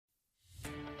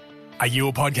Are you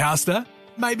a podcaster?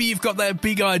 Maybe you've got that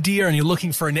big idea and you're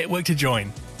looking for a network to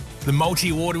join. The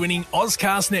multi-award-winning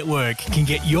Ozcast Network can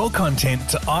get your content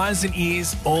to eyes and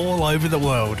ears all over the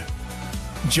world.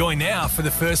 Join now for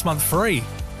the first month free,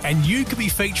 and you could be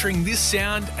featuring this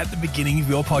sound at the beginning of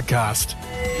your podcast.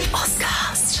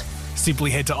 Ozcast. Simply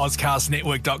head to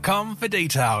ozcastnetwork.com for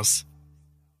details.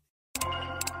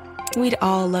 We'd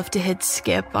all love to hit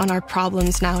skip on our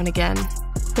problems now and again.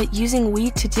 But using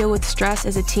weed to deal with stress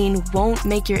as a teen won't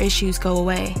make your issues go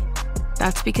away.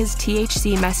 That's because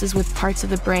THC messes with parts of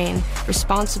the brain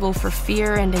responsible for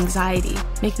fear and anxiety,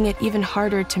 making it even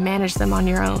harder to manage them on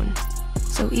your own.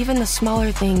 So even the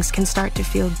smaller things can start to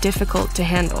feel difficult to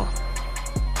handle.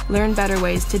 Learn better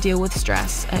ways to deal with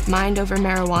stress at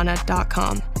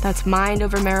mindovermarijuana.com. That's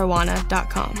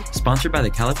mindovermarijuana.com. Sponsored by the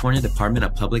California Department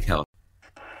of Public Health.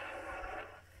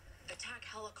 Attack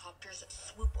helicopters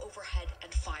swoop overhead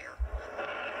and fire.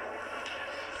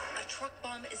 A truck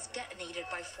bomb is detonated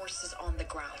by forces on the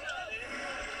ground.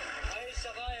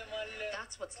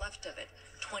 That's what's left of it,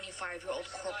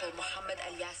 25-year-old Corporal Mohammed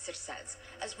Al-Yasir says,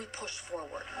 as we push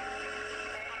forward.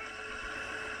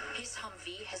 His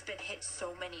Humvee has been hit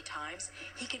so many times,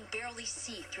 he can barely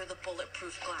see through the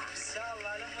bulletproof glass.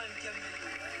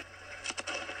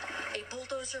 A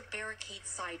bulldozer barricades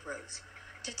side roads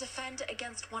to defend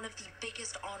against one of the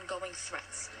biggest ongoing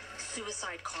threats,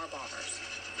 suicide car bombers.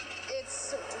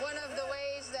 It's one of the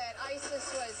ways that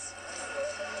ISIS was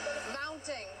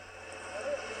mounting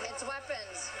its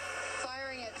weapons,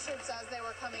 firing at troops as they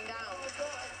were coming down.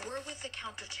 We're with the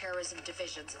Counterterrorism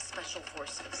Division's Special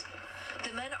Forces.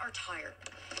 The men are tired.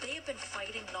 They have been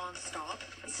fighting non-stop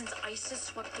since ISIS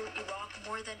swept through Iraq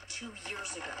more than 2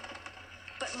 years ago.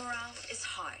 But morale is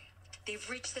high. They've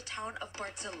reached the town of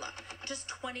Barzilla, just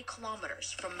 20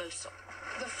 kilometers from Mosul.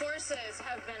 The forces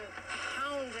have been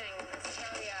pounding this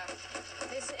area.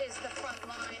 This is the front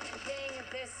line, and getting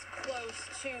this close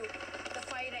to the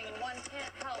fighting, one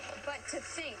can't help but to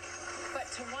think,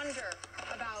 but to wonder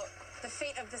about the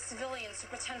fate of the civilians who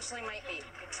potentially might be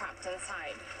trapped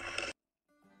inside.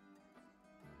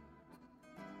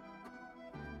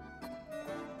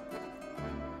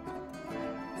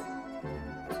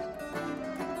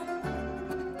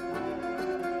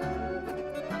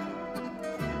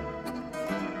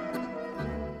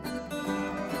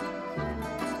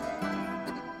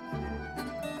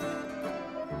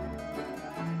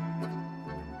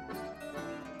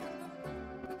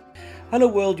 Hello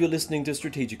world, you're listening to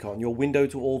Strategicon, your window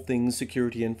to all things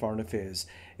security and foreign affairs.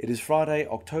 It is Friday,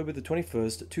 October the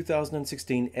 21st,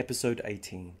 2016, episode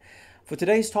 18. For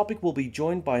today's topic, we'll be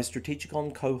joined by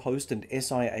Strategicon co-host and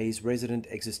SIA's resident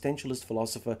existentialist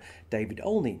philosopher, David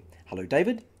Olney. Hello,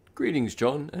 David. Greetings,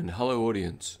 John, and hello,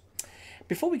 audience.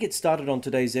 Before we get started on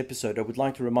today's episode, I would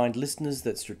like to remind listeners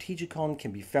that Strategicon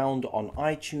can be found on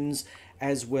iTunes,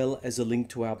 as well as a link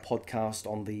to our podcast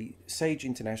on the Sage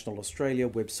International Australia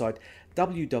website,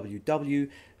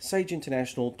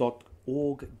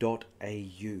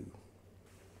 www.sageinternational.org.au.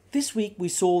 This week we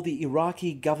saw the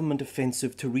Iraqi government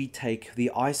offensive to retake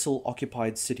the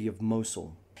ISIL-occupied city of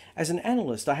Mosul. As an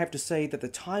analyst, I have to say that the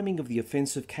timing of the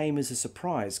offensive came as a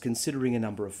surprise considering a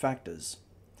number of factors.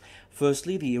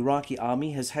 Firstly, the Iraqi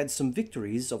Army has had some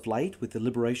victories of late with the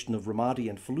liberation of Ramadi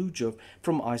and Fallujah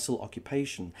from ISIL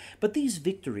occupation, but these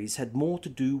victories had more to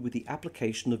do with the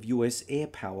application of US air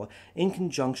power in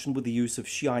conjunction with the use of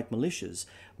Shiite militias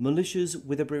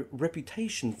with a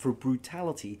reputation for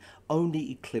brutality only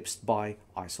eclipsed by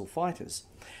ISIL fighters.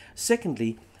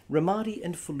 Secondly, Ramadi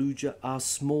and Fallujah are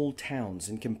small towns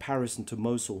in comparison to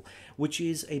Mosul, which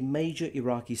is a major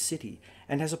Iraqi city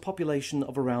and has a population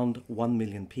of around 1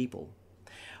 million people.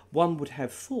 One would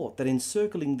have thought that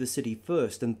encircling the city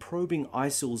first and probing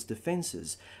ISIL's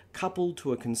defences, coupled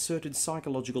to a concerted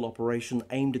psychological operation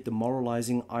aimed at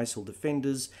demoralising ISIL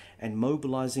defenders and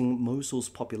mobilising Mosul's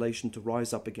population to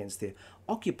rise up against their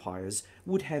occupiers,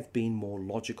 would have been more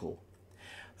logical.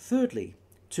 Thirdly,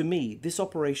 to me, this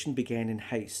operation began in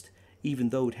haste, even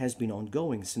though it has been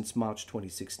ongoing since March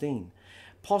 2016,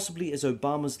 possibly as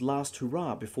Obama's last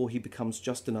hurrah before he becomes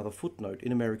just another footnote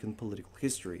in American political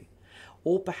history.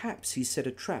 Or perhaps he set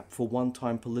a trap for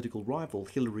one-time political rival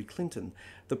Hillary Clinton,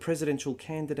 the presidential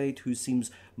candidate who seems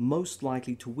most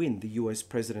likely to win the US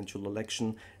presidential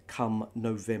election come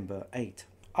November 8.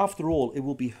 After all, it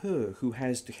will be her who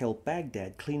has to help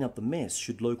Baghdad clean up the mess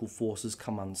should local forces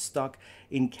come unstuck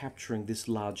in capturing this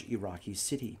large Iraqi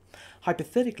city.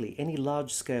 Hypothetically, any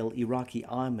large-scale Iraqi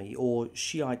army or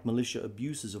Shiite militia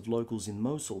abuses of locals in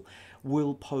Mosul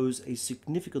will pose a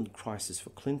significant crisis for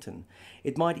Clinton.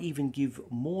 It might even give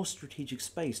more strategic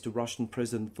space to Russian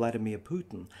President Vladimir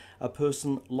Putin, a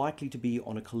person likely to be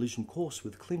on a collision course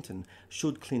with Clinton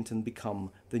should Clinton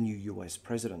become the new US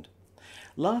president.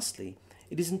 Lastly,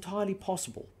 it is entirely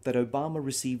possible that Obama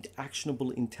received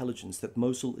actionable intelligence that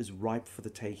Mosul is ripe for the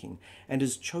taking and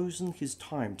has chosen his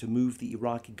time to move the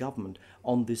Iraqi government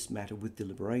on this matter with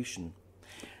deliberation.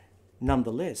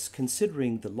 Nonetheless,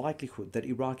 considering the likelihood that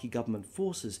Iraqi government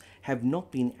forces have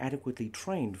not been adequately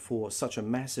trained for such a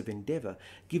massive endeavor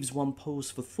gives one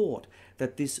pause for thought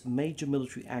that this major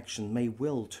military action may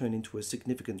well turn into a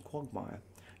significant quagmire.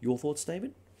 Your thoughts,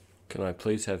 David? Can I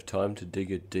please have time to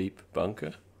dig a deep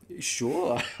bunker?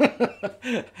 Sure.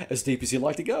 As deep as you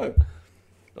like to go.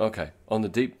 Okay, on the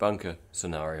deep bunker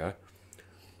scenario,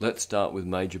 let's start with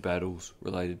major battles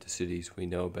related to cities we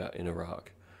know about in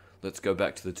Iraq. Let's go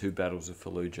back to the two battles of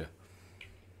Fallujah.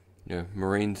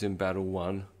 Marines in Battle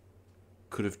 1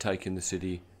 could have taken the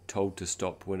city, told to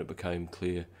stop when it became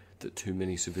clear that too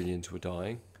many civilians were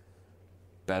dying.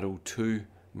 Battle 2,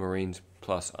 Marines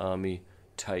plus Army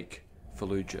take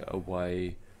Fallujah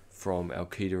away from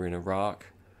Al-Qaeda in Iraq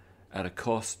at a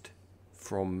cost,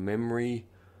 from memory,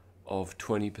 of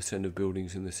 20% of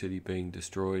buildings in the city being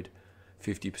destroyed,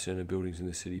 50% of buildings in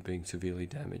the city being severely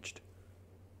damaged.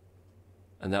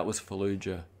 And that was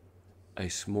Fallujah, a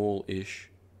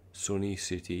small-ish Sunni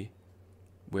city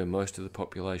where most of the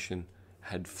population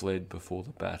had fled before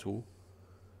the battle,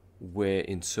 where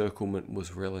encirclement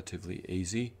was relatively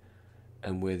easy,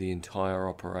 and where the entire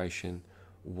operation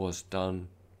was done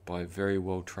by very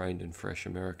well-trained and fresh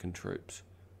American troops.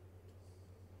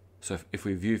 So if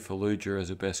we view Fallujah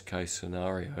as a best-case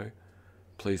scenario,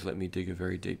 please let me dig a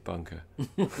very deep bunker.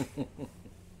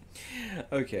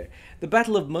 Okay. The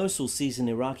Battle of Mosul sees an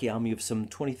Iraqi army of some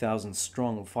 20,000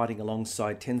 strong fighting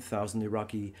alongside 10,000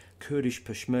 Iraqi Kurdish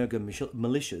Peshmerga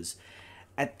militias.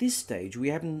 At this stage, we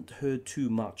haven't heard too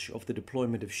much of the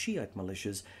deployment of Shiite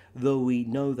militias, though we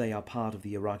know they are part of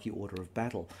the Iraqi order of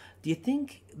battle. Do you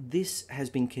think this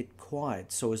has been kept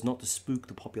quiet so as not to spook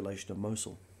the population of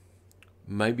Mosul?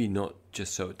 Maybe not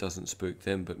just so it doesn't spook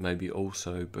them, but maybe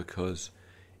also because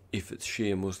if it's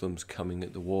Shia Muslims coming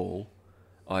at the wall,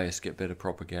 IS get better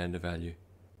propaganda value.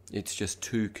 It's just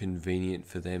too convenient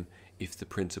for them if the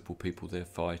principal people they're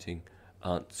fighting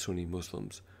aren't Sunni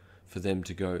Muslims, for them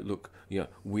to go, look,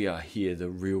 we are here, the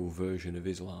real version of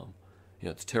Islam.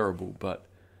 It's terrible, but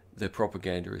their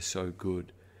propaganda is so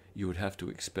good, you would have to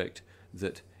expect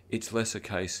that it's less a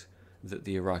case that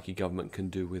the Iraqi government can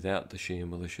do without the Shia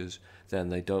militias than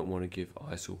they don't want to give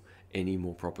ISIL any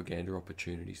more propaganda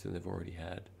opportunities than they've already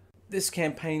had. This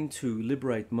campaign to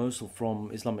liberate Mosul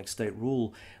from Islamic State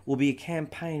rule will be a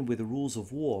campaign where the rules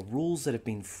of war, rules that have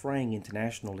been fraying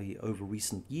internationally over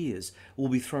recent years, will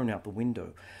be thrown out the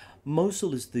window.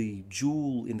 Mosul is the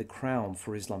jewel in the crown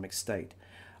for Islamic State.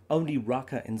 Only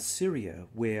Raqqa in Syria,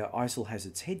 where ISIL has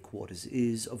its headquarters,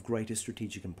 is of greater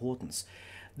strategic importance.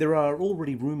 There are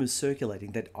already rumours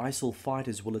circulating that ISIL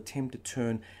fighters will attempt to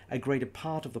turn a greater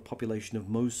part of the population of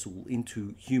Mosul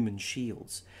into human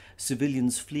shields.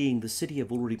 Civilians fleeing the city have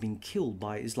already been killed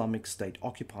by Islamic State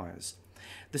occupiers.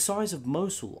 The size of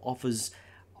Mosul offers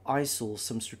ISIL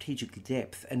some strategic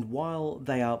depth, and while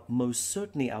they are most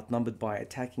certainly outnumbered by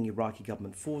attacking Iraqi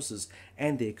government forces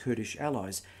and their Kurdish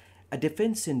allies, a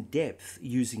defence in depth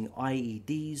using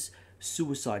IEDs,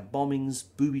 suicide bombings,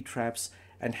 booby traps,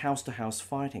 and house-to-house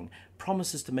fighting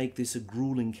promises to make this a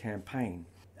grueling campaign.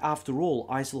 After all,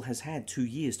 ISIL has had 2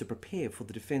 years to prepare for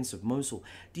the defense of Mosul.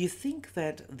 Do you think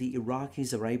that the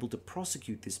Iraqis are able to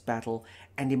prosecute this battle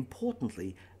and,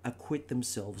 importantly, acquit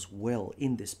themselves well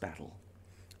in this battle?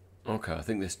 Okay, I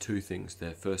think there's two things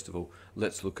there. First of all,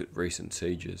 let's look at recent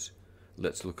sieges.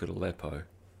 Let's look at Aleppo.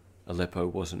 Aleppo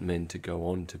wasn't meant to go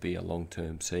on to be a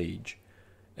long-term siege,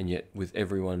 and yet with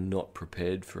everyone not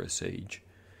prepared for a siege,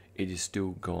 it has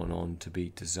still gone on to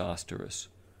be disastrous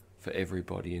for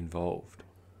everybody involved.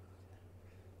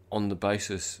 On the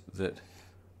basis that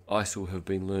ISIL have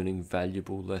been learning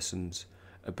valuable lessons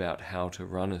about how to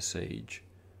run a siege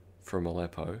from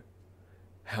Aleppo,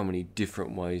 how many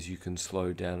different ways you can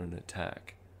slow down an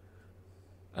attack,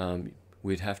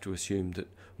 we'd have to assume that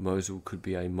Mosul could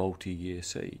be a multi-year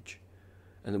siege,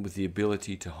 and that with the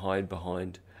ability to hide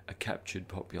behind a captured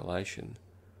population,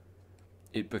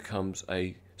 it becomes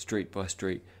a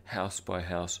street-by-street,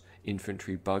 house-by-house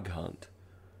infantry bug hunt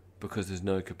because there's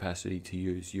no capacity to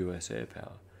use US air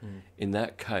power. In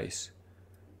that case,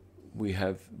 we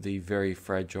have the very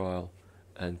fragile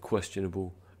and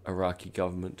questionable Iraqi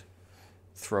government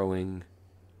throwing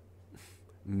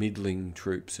middling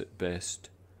troops at best,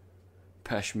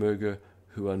 Peshmerga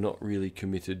who are not really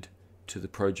committed to the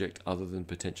project other than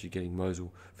potentially getting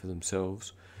Mosul for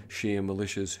themselves, Shia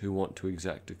militias who want to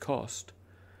exact a cost,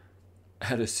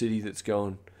 at a city that's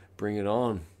going, bring it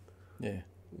on. Yeah.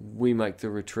 We make the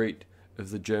retreat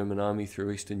of the German army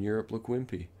through Eastern Europe look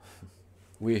wimpy.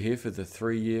 We're here for the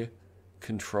 3-year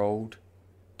controlled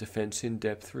defence in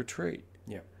depth retreat.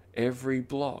 Yeah. Every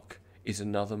block is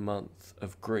another month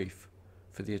of grief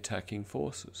for the attacking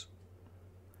forces.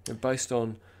 And based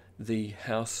on the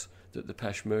house that the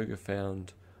Peshmerga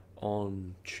found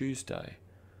on Tuesday,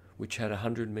 which had a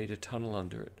 100-metre tunnel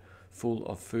under it, full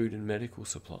of food and medical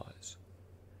supplies.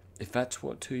 If that's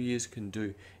what 2 years can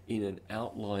do in an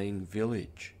outlying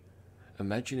village,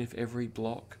 imagine if every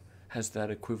block has that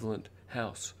equivalent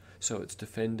house, so its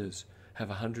defenders have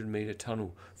a 100-metre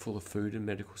tunnel full of food and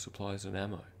medical supplies and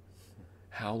ammo.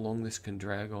 How long this can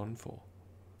drag on for.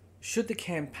 Should the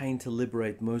campaign to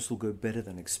liberate Mosul go better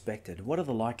than expected, what are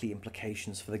the likely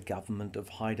implications for the government of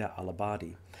Haider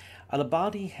al-Abadi?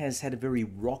 Al-Abadi has had a very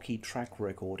rocky track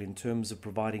record in terms of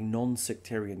providing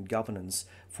non-sectarian governance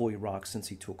for Iraq since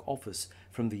he took office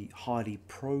from the highly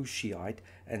pro-Shiite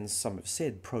and some have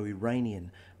said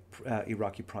pro-Iranian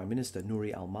Iraqi Prime Minister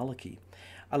Nouri al-Maliki.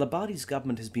 Al-Abadi's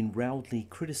government has been roundly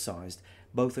criticised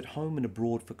both at home and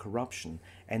abroad for corruption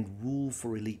and rule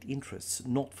for elite interests,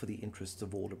 not for the interests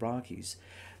of all Iraqis.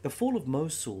 The fall of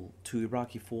Mosul to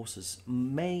Iraqi forces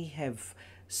may have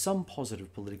some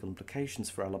positive political implications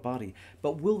for al-Abadi,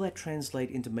 but will that translate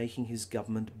into making his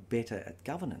government better at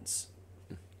governance?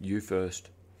 You first.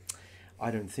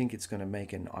 I don't think it's going to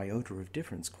make an iota of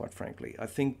difference, quite frankly. I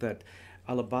think that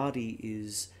al-Abadi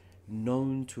is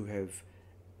known to have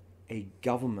a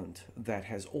government that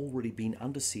has already been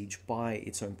under siege by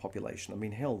its own population. I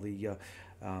mean, hell, the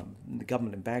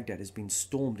government in Baghdad has been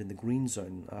stormed in the green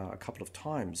zone a couple of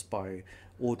times by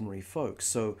ordinary folks.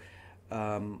 So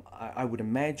I would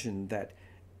imagine that,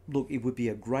 look, it would be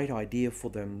a great idea for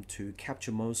them to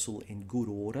capture Mosul in good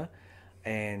order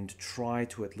and try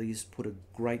to at least put a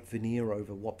great veneer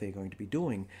over what they're going to be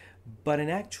doing. But in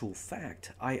actual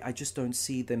fact, I just don't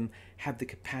see them have the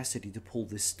capacity to pull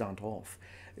this stunt off.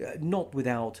 Not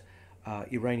without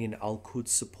Iranian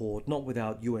Al-Quds support, not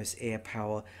without US air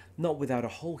power, not without a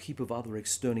whole heap of other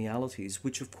externalities,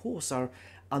 which of course are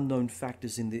unknown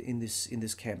factors in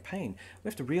this campaign. We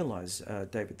have to realize,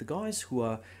 David, the guys who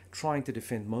are trying to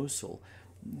defend Mosul,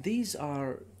 these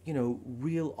are,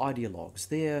 real ideologues.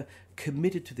 They're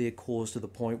committed to their cause to the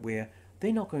point where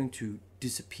they're not going to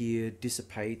disappear,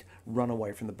 dissipate, run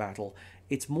away from the battle.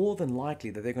 It's more than likely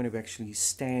that they're going to actually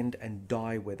stand and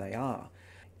die where they are.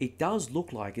 It does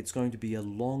look like it's going to be a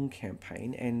long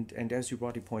campaign, and as you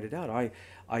rightly pointed out,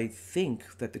 I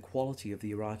think that the quality of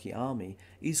the Iraqi army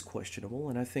is questionable,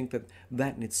 and I think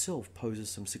that in itself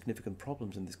poses some significant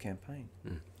problems in this campaign.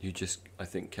 You just, I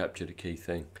think, captured a key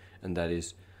thing, and that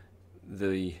is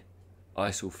the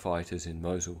ISIL fighters in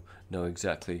Mosul know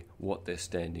exactly what they're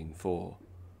standing for,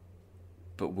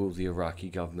 but will the Iraqi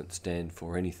government stand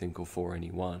for anything or for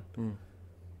anyone?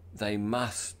 They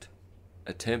must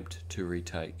attempt to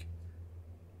retake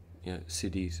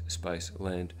cities, space,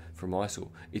 land from ISIL.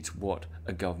 It's what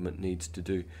a government needs to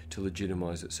do to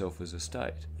legitimise itself as a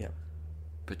state. Yeah.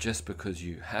 But just because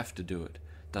you have to do it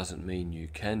doesn't mean you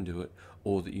can do it,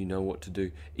 or that you know what to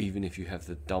do, even if you have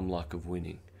the dumb luck of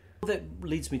winning. Well, that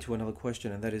leads me to another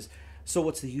question, and that is, so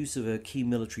what's the use of a key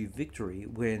military victory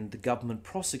when the government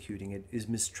prosecuting it is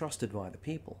mistrusted by the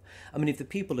people? I mean, if the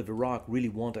people of Iraq really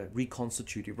want to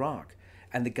reconstitute Iraq,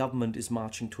 and the government is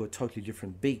marching to a totally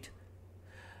different beat,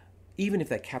 even if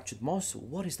they captured Mosul,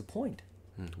 what is the point?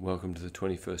 Welcome to the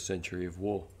 21st century of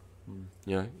war.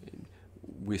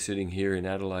 We're sitting here in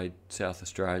Adelaide, South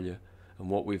Australia, and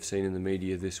what we've seen in the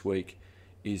media this week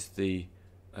is the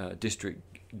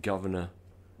district governor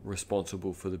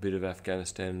responsible for the bit of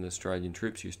Afghanistan and Australian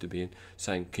troops used to be in,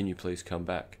 saying, can you please come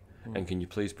back? And can you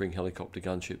please bring helicopter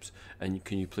gunships? And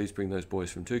can you please bring those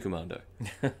boys from 2 Commando?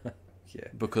 Yeah.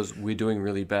 Because we're doing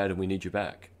really bad and we need you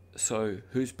back. So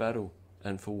whose battle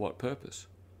and for what purpose?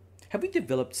 Have we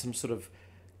developed some sort of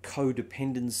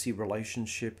codependency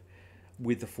relationship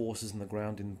with the forces on the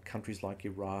ground in countries like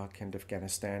Iraq and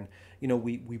Afghanistan?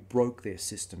 We broke their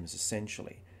systems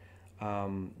essentially.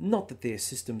 Not that their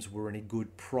systems were any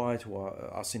good prior to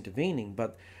us intervening,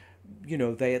 but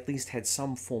they at least had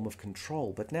some form of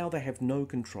control. But now they have no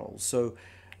control. So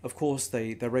Of course,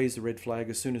 they raise the red flag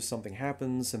as soon as something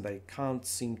happens, and they can't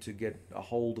seem to get a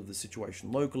hold of the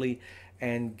situation locally.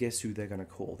 And guess who they're going to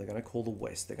call? They're going to call the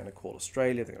West. They're going to call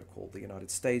Australia. They're going to call the United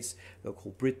States. They'll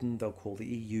call Britain. They'll call the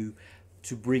EU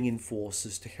to bring in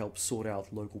forces to help sort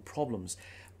out local problems.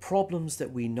 Problems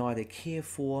that we neither care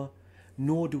for,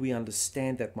 nor do we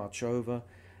understand that much over.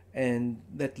 And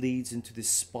that leads into this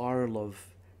spiral of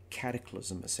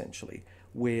cataclysm, essentially,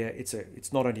 where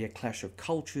it's not only a clash of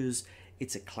cultures,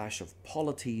 it's a clash of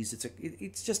polities.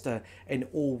 It's just an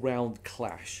all-round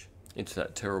clash. It's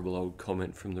that terrible old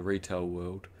comment from the retail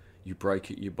world: you break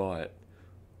it, you buy it.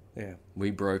 Yeah.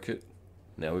 We broke it,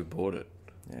 now we bought it.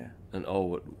 Yeah. And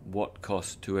at what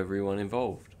cost to everyone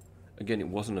involved? Again, it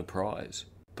wasn't a prize,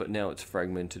 but now it's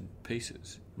fragmented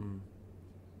pieces.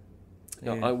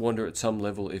 Now, I wonder at some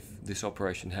level if this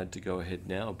operation had to go ahead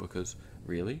now, because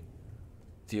really,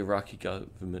 the Iraqi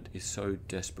government is so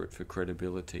desperate for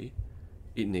credibility,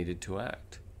 it needed to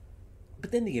act.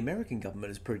 But then the American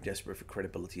government is pretty desperate for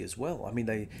credibility as well. I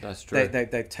mean, That's true.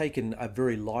 They've taken a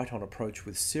very light-on approach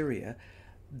with Syria.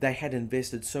 They had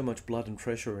invested so much blood and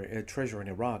treasure in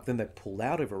Iraq. Then they pulled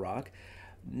out of Iraq.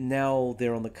 Now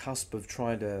they're on the cusp of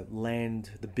trying to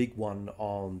land the big one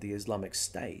on the Islamic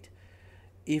State.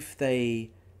 If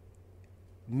they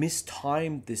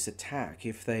mistimed this attack,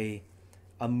 if they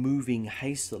are moving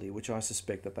hastily, which I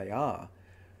suspect that they are,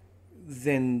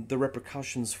 then the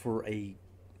repercussions for a,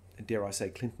 dare I say,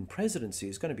 Clinton presidency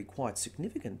is going to be quite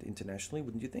significant internationally,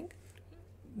 wouldn't you think?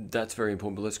 That's very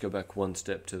important, but let's go back one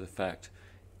step to the fact,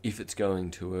 if it's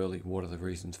going too early, what are the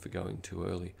reasons for going too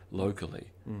early locally?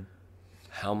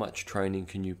 How much training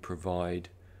can you provide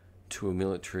to a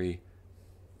military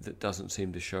that doesn't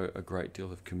seem to show a great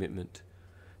deal of commitment?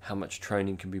 How much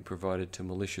training can be provided to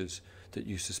militias that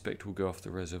you suspect will go off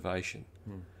the reservation?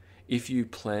 If you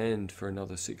planned for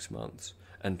another 6 months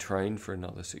and trained for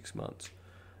another 6 months,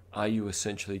 are you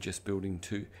essentially just building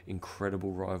two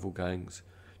incredible rival gangs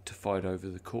to fight over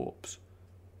the corpse?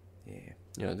 Yeah.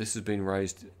 You know, this has been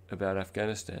raised about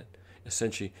Afghanistan.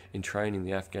 Essentially, in training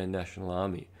the Afghan National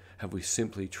Army, have we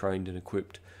simply trained and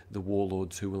equipped the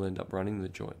warlords who will end up running the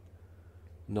joint?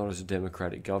 Not as a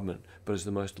democratic government, but as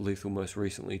the most lethal, most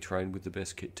recently trained with the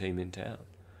best kit team in town.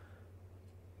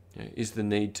 You know, is the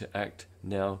need to act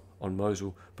now on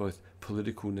Mosul both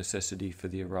political necessity for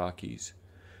the Iraqis,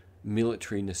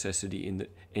 military necessity in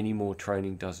that any more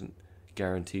training doesn't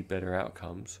guarantee better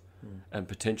outcomes, and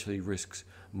potentially risks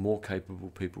more capable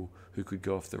people who could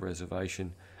go off the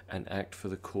reservation and act for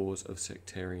the cause of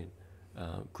sectarian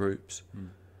groups?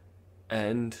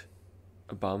 And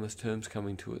Obama's term's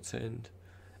coming to its end,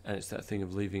 and it's that thing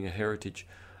of leaving a heritage.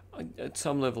 At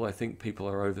some level, I think people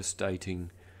are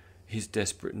overstating his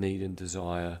desperate need and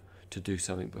desire to do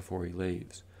something before he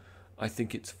leaves. I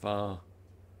think it's far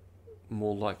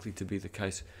more likely to be the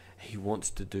case he wants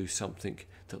to do something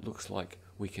that looks like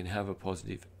we can have a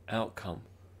positive outcome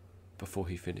before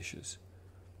he finishes.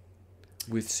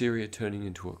 With Syria turning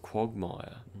into a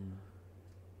quagmire,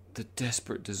 the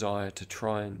desperate desire to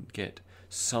try and get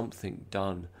something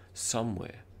done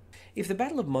somewhere. If the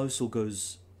Battle of Mosul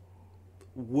goes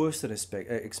worse than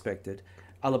expected,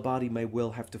 al-Abadi may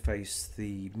well have to face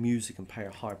the music and pay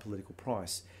a high political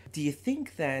price. Do you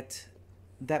think that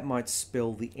might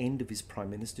spell the end of his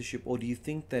prime ministership, or do you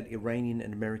think that Iranian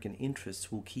and American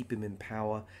interests will keep him in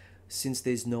power since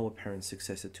there's no apparent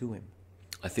successor to him?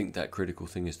 I think that critical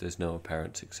thing is there's no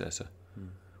apparent successor.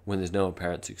 When there's no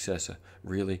apparent successor,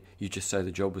 really, you just say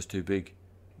the job was too big,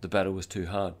 the battle was too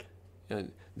hard. You know,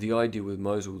 the idea with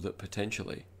Mosul that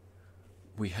potentially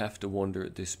we have to wonder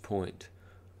at this point.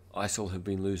 ISIL have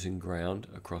been losing ground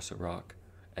across Iraq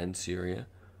and Syria.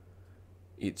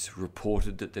 It's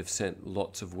reported that they've sent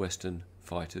lots of Western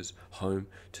fighters home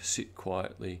to sit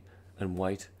quietly and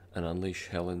wait and unleash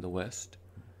hell in the West.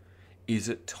 Is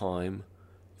it time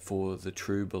for the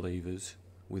true believers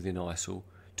within ISIL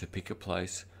to pick a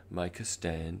place, make a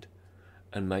stand,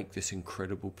 and make this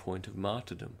incredible point of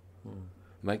martyrdom?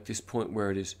 Make this point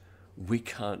where it is, we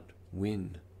can't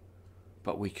win,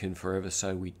 but we can forever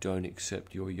say we don't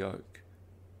accept your yoke.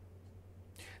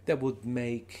 That would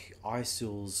make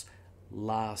ISIL's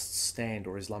last stand,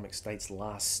 or Islamic State's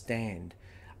last stand,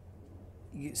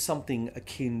 something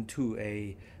akin to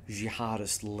a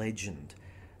jihadist legend,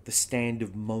 the Stand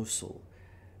of Mosul.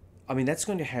 I mean, that's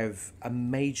going to have a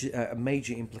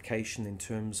major implication in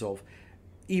terms of,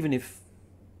 even if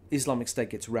Islamic State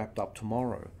gets wrapped up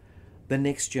tomorrow, the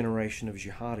next generation of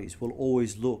jihadis will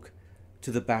always look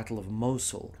to the Battle of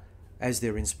Mosul as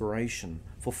their inspiration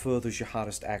for further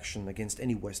jihadist action against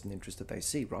any Western interest that they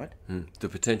see, right? The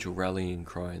potential rallying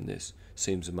cry in this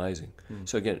seems amazing.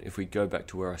 So again, if we go back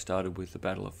to where I started with the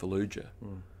Battle of Fallujah,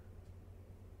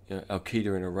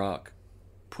 Al-Qaeda in Iraq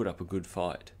put up a good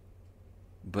fight,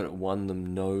 but it won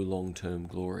them no long-term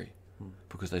glory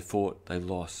because they fought, they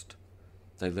lost,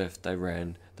 they left, they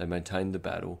ran, they maintained the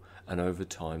battle, and over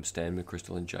time Stan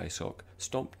McChrystal and JSOC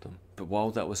stomped them. But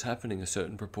while that was happening, a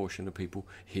certain proportion of people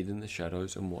hid in the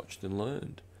shadows and watched and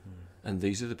learned. And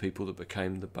these are the people that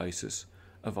became the basis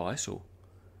of ISIL.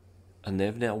 And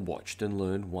they've now watched and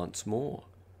learned once more.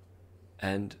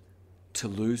 And to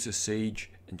lose a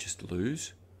siege and just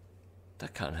lose,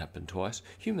 that can't happen twice.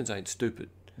 Humans ain't stupid.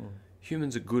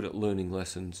 Humans are good at learning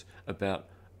lessons about,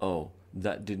 oh,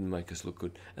 that didn't make us look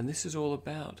good. And this is all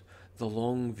about the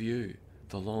long view,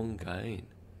 the long gain.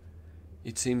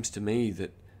 It seems to me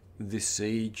that this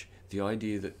siege, the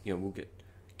idea that we'll get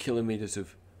kilometres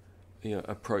of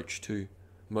approach to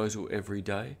Mosul every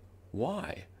day,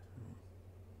 why?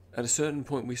 At a certain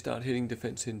point we start hitting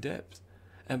defence in depth,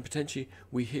 and potentially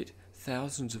we hit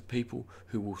thousands of people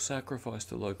who will sacrifice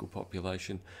the local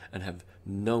population and have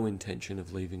no intention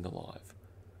of leaving alive.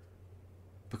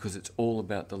 Because it's all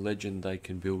about the legend they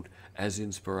can build as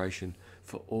inspiration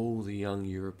for all the young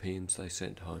Europeans they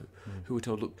sent home, who were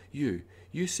told, look, you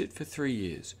sit for 3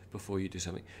 years before you do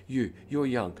something. You're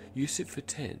young, you sit for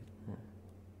 10.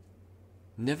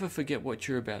 Never forget what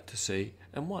you're about to see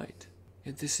and wait.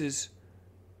 And this is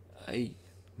a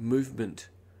movement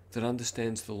that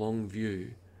understands the long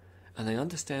view, and they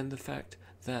understand the fact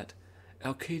that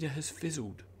Al-Qaeda has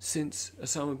fizzled. Since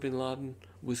Osama bin Laden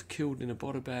was killed in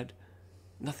Abbottabad,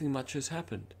 nothing much has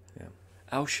happened.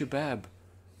 Al-Shabaab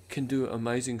can do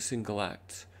amazing single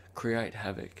acts, create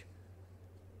havoc,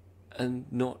 and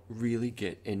not really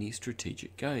get any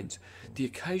strategic gains. The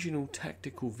occasional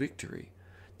tactical victory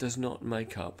does not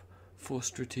make up for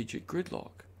strategic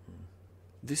gridlock.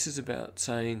 This is about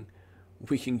saying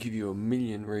we can give you a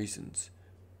million reasons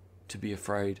to be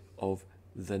afraid of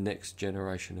the next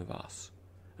generation of us.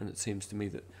 And it seems to me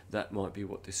that that might be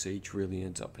what this siege really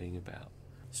ends up being about.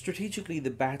 Strategically, the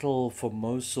battle for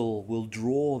Mosul will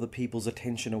draw the people's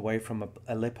attention away from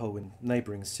Aleppo and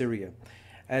neighbouring Syria.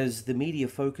 As the media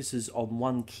focuses on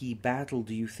one key battle,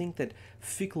 do you think that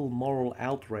fickle moral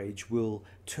outrage will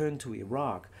turn to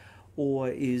Iraq? Or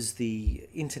is the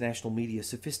international media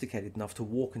sophisticated enough to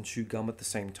walk and chew gum at the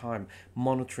same time,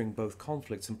 monitoring both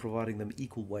conflicts and providing them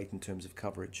equal weight in terms of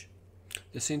coverage?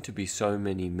 There seem to be so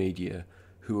many media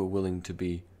who are willing to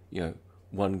be,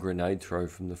 one grenade throw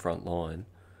from the front line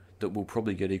that will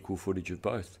probably get equal footage of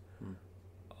both.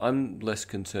 I'm less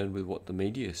concerned with what the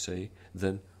media see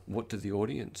than what do the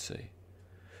audience see.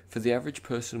 For the average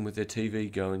person with their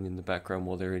TV going in the background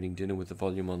while they're eating dinner with the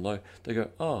volume on low, they go,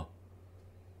 oh,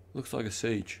 looks like a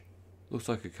siege, looks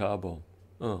like a car bomb.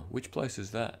 Oh, which place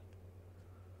is that?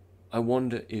 I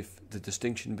wonder if the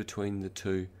distinction between the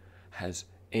two has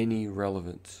any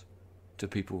relevance to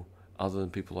people other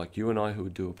than people like you and I who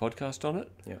would do a podcast on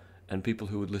it, and people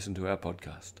who would listen to our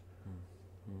podcast.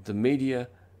 The media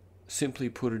simply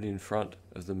put it in front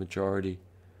of the majority,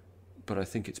 but I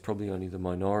think it's probably only the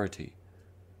minority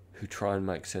who try and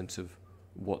make sense of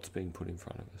what's being put in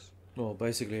front of us. Well,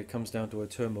 basically it comes down to a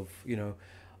term of,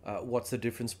 what's the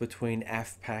difference between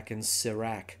AFPAC and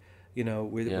CIRAC?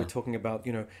 We're talking about,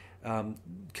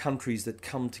 countries that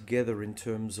come together in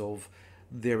terms of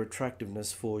their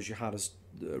attractiveness for jihadist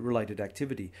related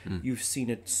activity. You've seen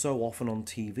it so often on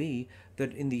TV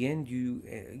that in the end you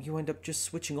end up just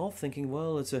switching off, thinking,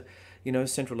 well, it's a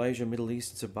Central Asia, Middle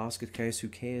East, it's a basket case, who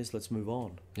cares, let's move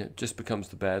on. It just becomes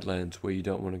the Badlands where you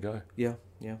don't want to go. Yeah,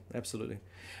 absolutely.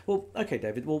 Well, okay,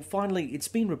 David. Well, finally, it's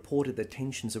been reported that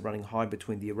tensions are running high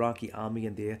between the Iraqi army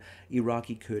and their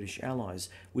Iraqi Kurdish allies,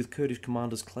 with Kurdish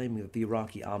commanders claiming that the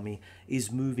Iraqi army is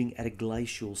moving at a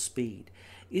glacial speed.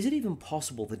 Is it even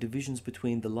possible that divisions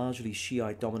between the largely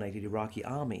Shiite-dominated Iraqi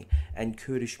army and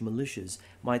Kurdish militias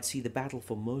might see the battle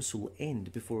for Mosul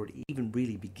end before it even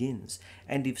really begins?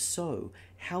 And if so,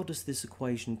 how does this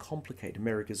equation complicate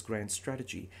America's grand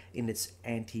strategy in its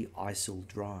anti-ISIL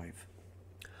drive?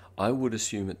 I would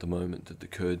assume at the moment that the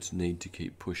Kurds need to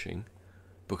keep pushing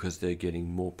because they're getting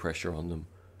more pressure on them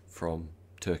from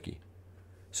Turkey,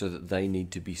 so that they need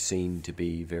to be seen to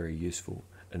be very useful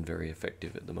and very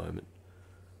effective at the moment.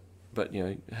 But,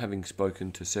 having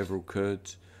spoken to several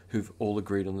Kurds who've all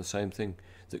agreed on the same thing,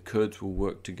 that Kurds will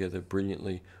work together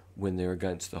brilliantly when they're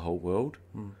against the whole world,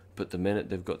 but the minute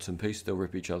they've got some peace, they'll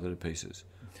rip each other to pieces.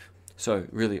 So,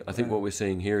 really, I think what we're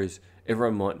seeing here is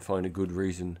everyone might find a good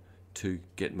reason to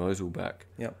get Mosul back.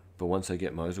 But once they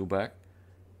get Mosul back,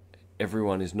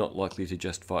 everyone is not likely to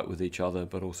just fight with each other,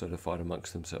 but also to fight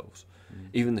amongst themselves.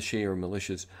 Even the Shia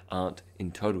militias aren't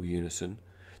in total unison.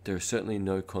 There is certainly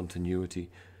no continuity,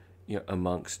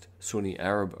 amongst Sunni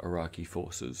Arab Iraqi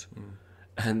forces.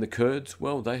 And the Kurds,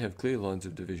 well, they have clear lines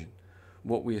of division.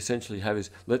 What we essentially have is,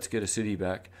 let's get a city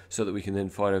back so that we can then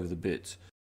fight over the bits.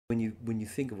 When you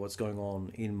think of what's going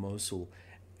on in Mosul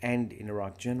and in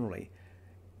Iraq generally,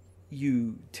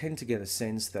 you tend to get a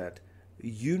sense that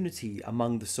unity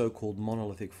among the so-called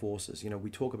monolithic forces, we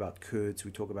talk about Kurds,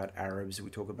 we talk about Arabs,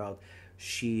 we talk about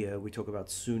Shia, we talk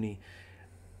about Sunni,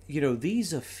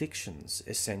 these are fictions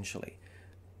essentially,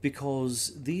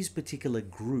 because these particular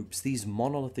groups, these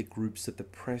monolithic groups that the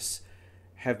press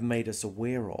have made us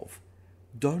aware of,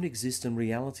 don't exist in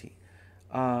reality.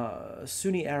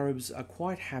 Sunni Arabs are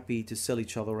quite happy to sell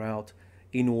each other out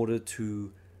in order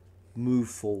to move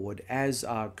forward, as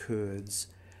are Kurds,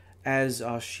 as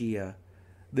are Shia.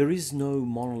 There is no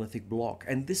monolithic bloc,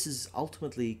 and this is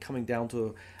ultimately coming down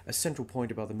to a central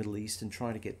point about the Middle East and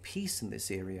trying to get peace in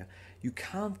this area. You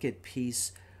can't get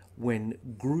peace when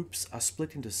groups are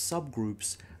split into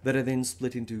subgroups that are then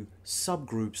split into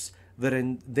subgroups that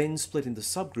are then split into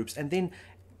subgroups, and then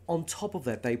on top of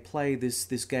that they play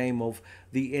this game of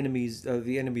the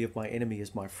enemy of my enemy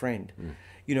is my friend.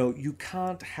 You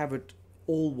can't have it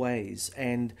all ways,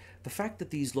 and the fact that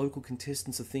these local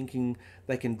contestants are thinking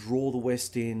they can draw the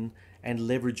West in and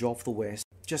leverage off the West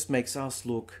just makes us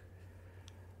look,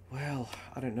 well,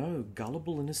 I don't know,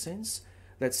 gullible in a sense,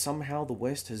 that somehow the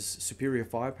West has superior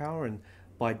firepower, and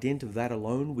by dint of that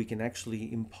alone we can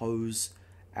actually impose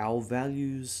our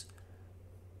values,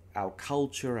 our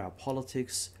culture, our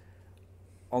politics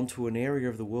onto an area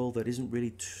of the world that isn't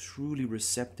really truly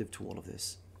receptive to all of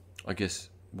this. I guess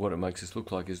what it makes us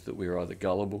look like is that we're either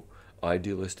gullible,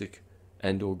 idealistic,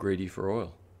 and or greedy for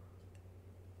oil.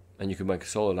 And you could make a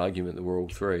solid argument that we're all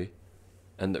three,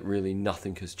 and that really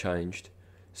nothing has changed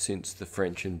since the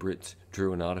French and Brits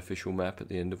drew an artificial map at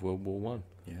the end of World War One.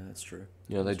 Yeah, that's true.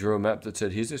 They drew a map that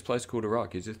said, here's this place called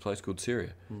Iraq, here's this place called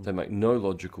Syria. They make no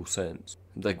logical sense.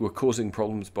 They were causing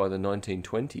problems by the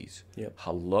 1920s. Yep.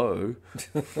 Hello?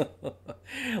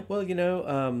 Well,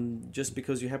 just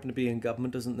because you happen to be in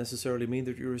government doesn't necessarily mean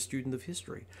that you're a student of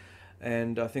history.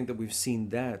 And I think that we've seen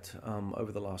that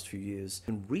over the last few years.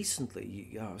 And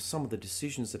recently, some of the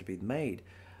decisions that have been made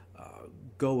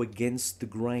go against the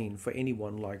grain for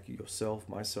anyone like yourself,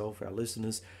 myself, our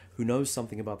listeners, who knows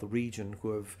something about the region,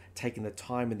 who have taken the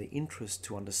time and the interest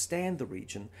to understand the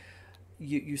region.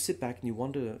 You sit back and you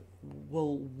wonder,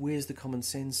 well, where's the common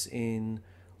sense in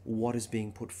what is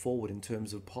being put forward in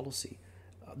terms of policy?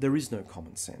 There is no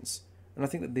common sense. And I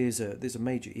think that there's a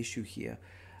major issue here.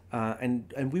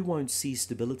 And we won't see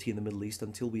stability in the Middle East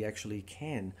until we actually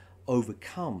can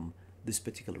overcome this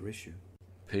particular issue.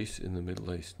 Peace in the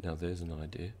Middle East. Now there's an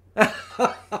idea.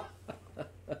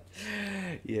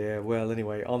 Yeah, well,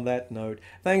 anyway, on that note,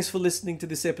 thanks for listening to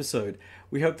this episode.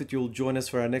 We hope that you'll join us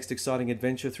for our next exciting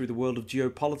adventure through the world of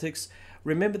geopolitics.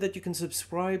 Remember that you can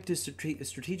subscribe to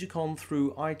Strategicon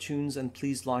through iTunes, and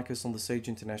please like us on the Sage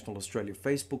International Australia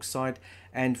Facebook site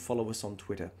and follow us on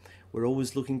Twitter. We're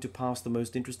always looking to pass the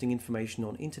most interesting information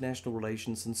on international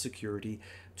relations and security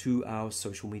to our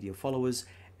social media followers.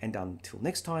 And until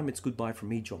next time, it's goodbye from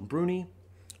me, John Bruni.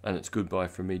 And it's goodbye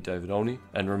from me, David Olney.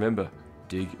 And remember,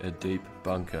 dig a deep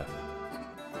bunker.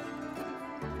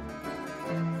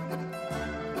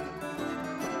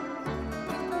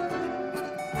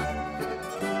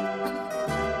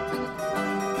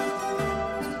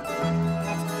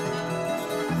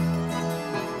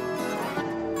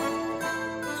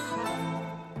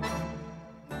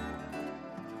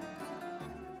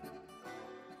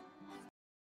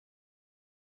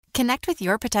 Connect with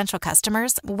your potential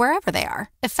customers wherever they are.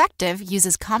 Effective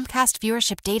uses Comcast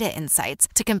viewership data insights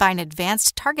to combine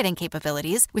advanced targeting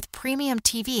capabilities with premium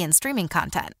TV and streaming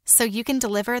content, so you can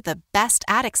deliver the best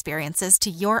ad experiences to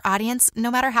your audience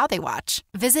no matter how they watch.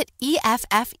 Visit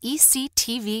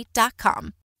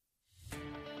EFFECTV.com.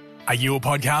 Are you a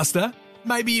podcaster?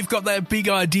 Maybe you've got that big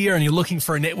idea and you're looking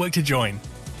for a network to join.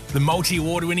 The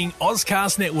multi-award-winning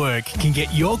Ozcast Network can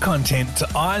get your content to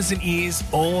eyes and ears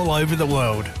all over the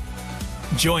world.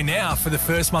 Join now for the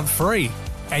first month free,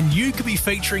 and you could be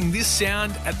featuring this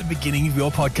sound at the beginning of your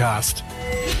podcast.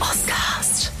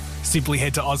 Ozcast. Simply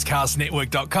head to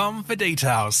ozcastnetwork.com for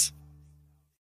details.